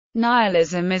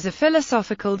Nihilism is a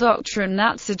philosophical doctrine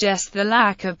that suggests the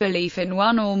lack of belief in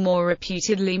one or more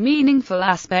reputedly meaningful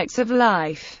aspects of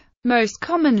life. Most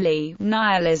commonly,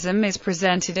 nihilism is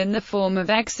presented in the form of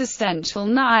existential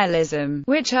nihilism,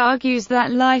 which argues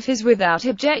that life is without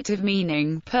objective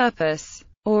meaning, purpose,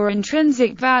 or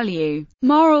intrinsic value.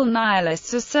 Moral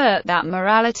nihilists assert that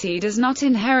morality does not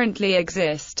inherently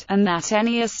exist, and that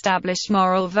any established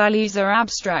moral values are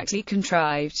abstractly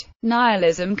contrived.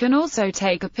 Nihilism can also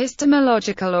take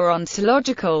epistemological or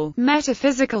ontological,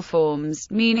 metaphysical forms,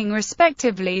 meaning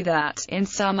respectively that, in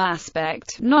some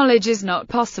aspect, knowledge is not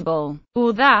possible,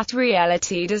 or that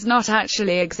reality does not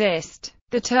actually exist.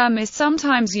 The term is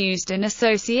sometimes used in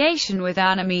association with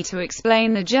ennui to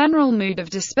explain the general mood of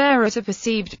despair at a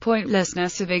perceived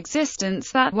pointlessness of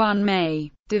existence that one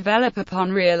may develop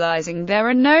upon realizing there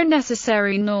are no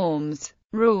necessary norms,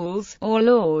 rules, or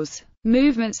laws.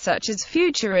 Movements such as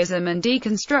futurism and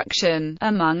deconstruction,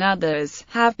 among others,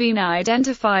 have been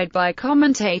identified by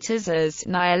commentators as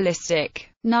nihilistic.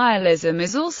 Nihilism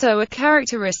is also a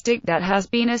characteristic that has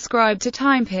been ascribed to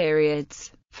time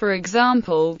periods. For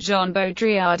example, Jean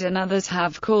Baudrillard and others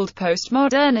have called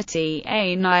postmodernity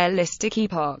a nihilistic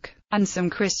epoch, and some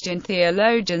Christian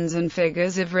theologians and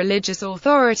figures of religious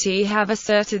authority have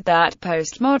asserted that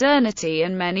postmodernity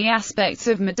and many aspects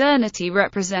of modernity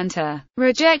represent a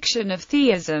rejection of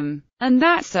theism, and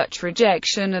that such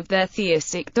rejection of their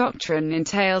theistic doctrine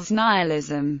entails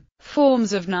nihilism.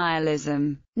 Forms of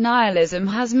nihilism. Nihilism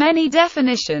has many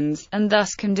definitions, and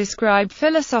thus can describe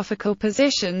philosophical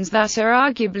positions that are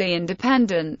arguably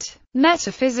independent.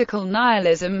 Metaphysical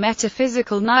nihilism.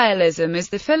 Metaphysical nihilism is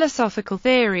the philosophical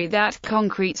theory that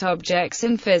concrete objects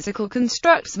and physical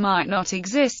constructs might not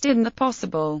exist in the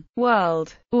possible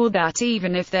world, or that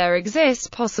even if there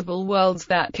exist possible worlds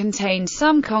that contain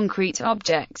some concrete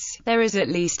objects, there is at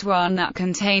least one that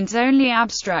contains only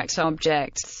abstract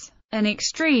objects. An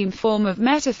extreme form of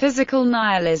metaphysical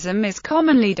nihilism is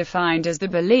commonly defined as the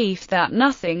belief that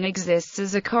nothing exists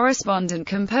as a correspondent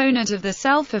component of the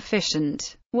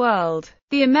self-efficient world.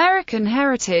 The American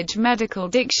Heritage Medical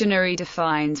Dictionary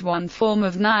defines one form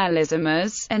of nihilism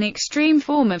as an extreme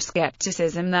form of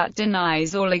skepticism that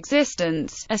denies all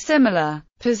existence. A similar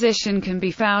position can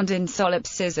be found in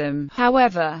solipsism.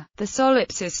 However, the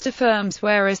solipsist affirms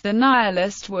whereas the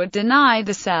nihilist would deny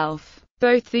the self.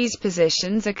 Both these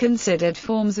positions are considered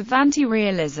forms of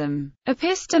anti-realism.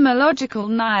 Epistemological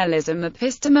nihilism.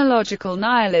 Epistemological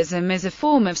nihilism is a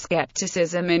form of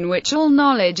skepticism in which all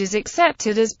knowledge is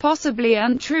accepted as possibly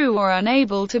untrue or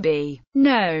unable to be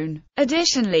known.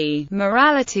 Additionally,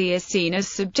 morality is seen as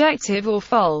subjective or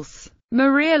false.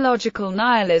 Mariological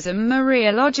nihilism.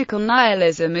 Mariological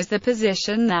nihilism is the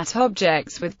position that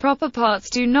objects with proper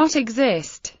parts do not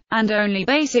exist, and only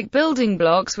basic building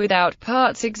blocks without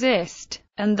parts exist,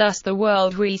 and thus the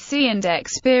world we see and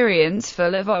experience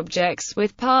full of objects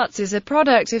with parts is a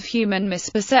product of human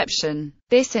misperception.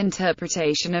 This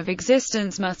interpretation of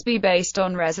existence must be based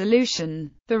on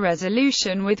resolution. The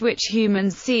resolution with which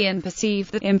humans see and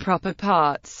perceive the improper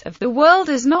parts of the world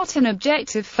is not an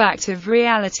objective fact of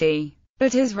reality,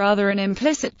 but is rather an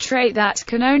implicit trait that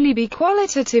can only be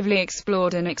qualitatively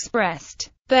explored and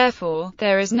expressed. Therefore,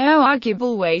 there is no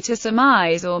arguable way to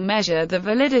surmise or measure the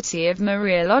validity of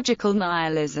mariological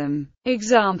nihilism.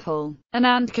 Example: an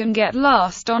ant can get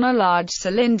lost on a large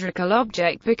cylindrical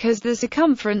object because the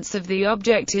circumference of the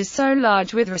object is so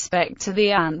large with respect to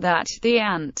the ant that the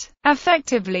ant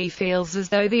effectively feels as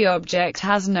though the object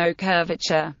has no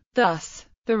curvature. Thus,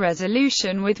 the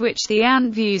resolution with which the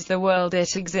ant views the world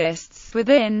it exists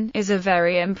within is a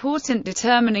very important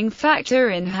determining factor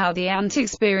in how the ant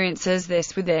experiences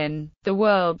this within the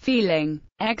world feeling.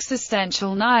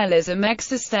 Existential nihilism.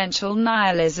 Existential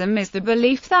nihilism is the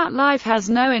belief that life has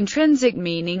no intrinsic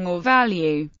meaning or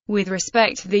value with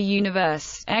respect to the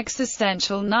universe.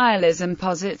 Existential nihilism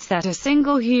posits that a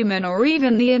single human or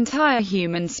even the entire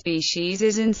human species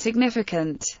is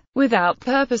insignificant, without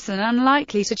purpose and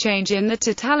unlikely to change in the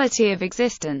totality of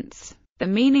existence. The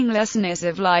meaninglessness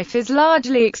of life is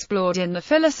largely explored in the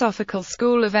philosophical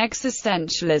school of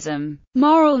existentialism.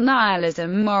 Moral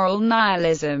nihilism. Moral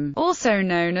nihilism, also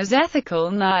known as ethical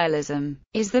nihilism,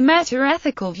 is the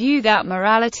meta-ethical view that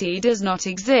morality does not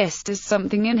exist as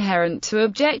something inherent to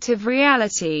objective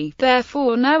reality,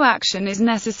 therefore no action is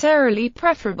necessarily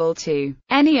preferable to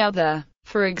any other.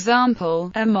 For example,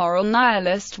 a moral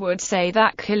nihilist would say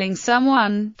that killing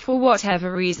someone, for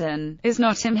whatever reason, is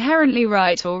not inherently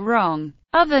right or wrong.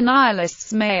 Other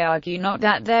nihilists may argue not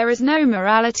that there is no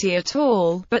morality at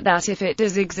all, but that if it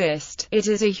does exist, it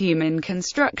is a human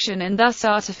construction and thus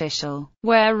artificial,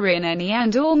 wherein any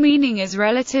and all meaning is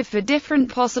relative for different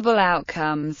possible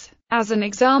outcomes. As an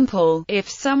example, if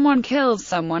someone kills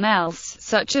someone else,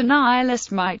 such a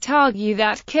nihilist might argue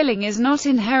that killing is not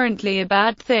inherently a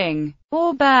bad thing,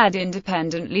 or bad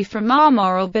independently from our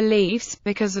moral beliefs,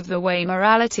 because of the way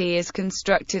morality is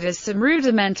constructed as some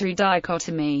rudimentary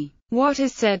dichotomy. What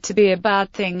is said to be a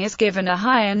bad thing is given a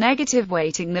higher negative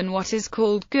weighting than what is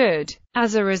called good.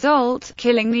 As a result,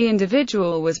 killing the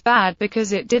individual was bad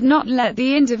because it did not let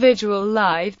the individual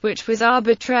live, which was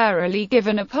arbitrarily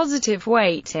given a positive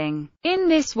weighting. In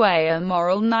this way, a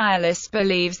moral nihilist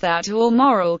believes that all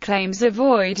moral claims are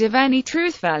void of any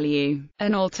truth value.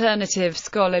 An alternative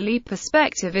scholarly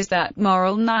perspective is that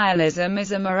moral nihilism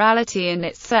is a morality in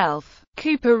itself.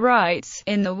 Cooper writes,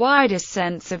 in the widest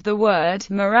sense of the word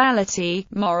morality,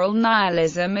 moral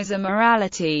nihilism is a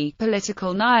morality.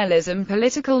 Political nihilism,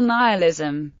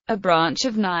 a branch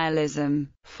of nihilism,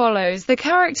 follows the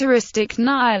characteristic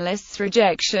nihilist's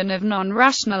rejection of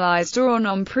non-rationalized or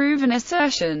non-proven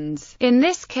assertions, in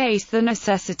this case the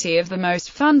necessity of the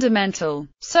most fundamental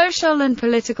social and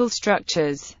political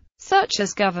structures, such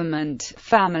as government,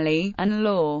 family, and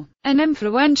law. An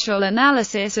influential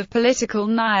analysis of political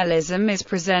nihilism is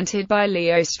presented by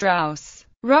Leo Strauss.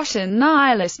 Russian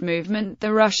nihilist movement.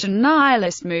 The Russian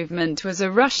nihilist movement was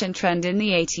a Russian trend in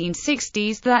the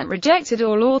 1860s that rejected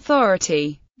all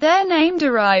authority. Their name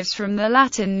derives from the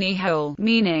Latin nihil,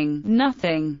 meaning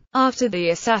nothing. After the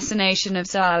assassination of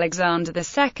Tsar Alexander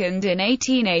II in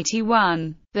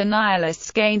 1881, the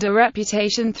nihilists gained a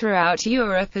reputation throughout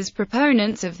Europe as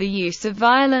proponents of the use of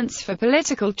violence for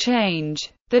political change.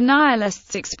 The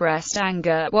nihilists expressed anger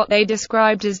at what they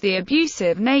described as the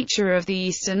abusive nature of the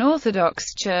Eastern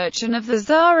Orthodox Church and of the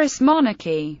Tsarist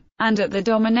monarchy, and at the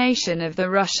domination of the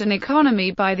Russian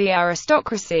economy by the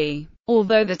aristocracy.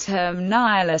 Although the term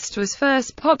nihilist was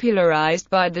first popularized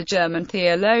by the German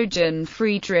theologian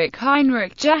Friedrich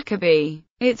Heinrich Jacobi,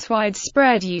 its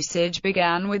widespread usage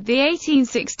began with the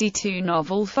 1862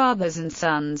 novel Fathers and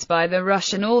Sons by the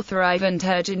Russian author Ivan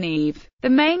Turgenev. The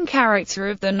main character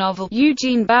of the novel,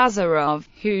 Eugene Bazarov,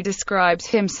 who describes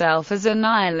himself as a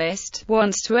nihilist,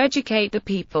 wants to educate the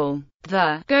people.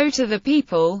 The "Go to the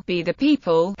People, Be the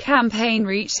People" campaign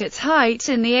reached its height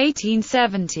in the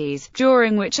 1870s,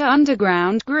 during which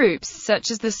underground groups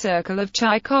such as the Circle of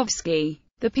Tchaikovsky,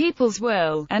 the People's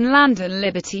Will, and Land and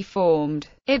Liberty formed.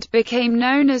 It became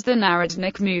known as the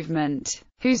Narodnik movement,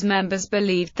 whose members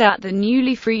believed that the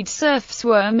newly freed serfs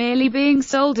were merely being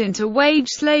sold into wage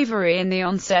slavery in the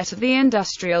onset of the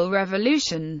Industrial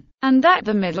Revolution, and that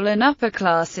the middle and upper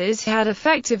classes had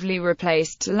effectively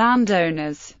replaced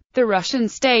landowners. The Russian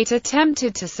state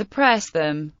attempted to suppress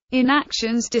them. In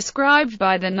actions described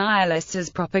by the nihilists as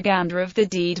propaganda of the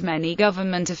deed, many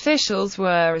government officials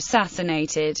were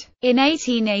assassinated. In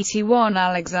 1881,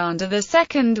 Alexander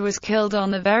II was killed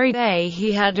on the very day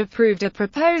he had approved a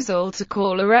proposal to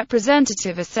call a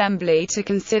representative assembly to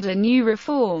consider new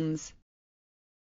reforms.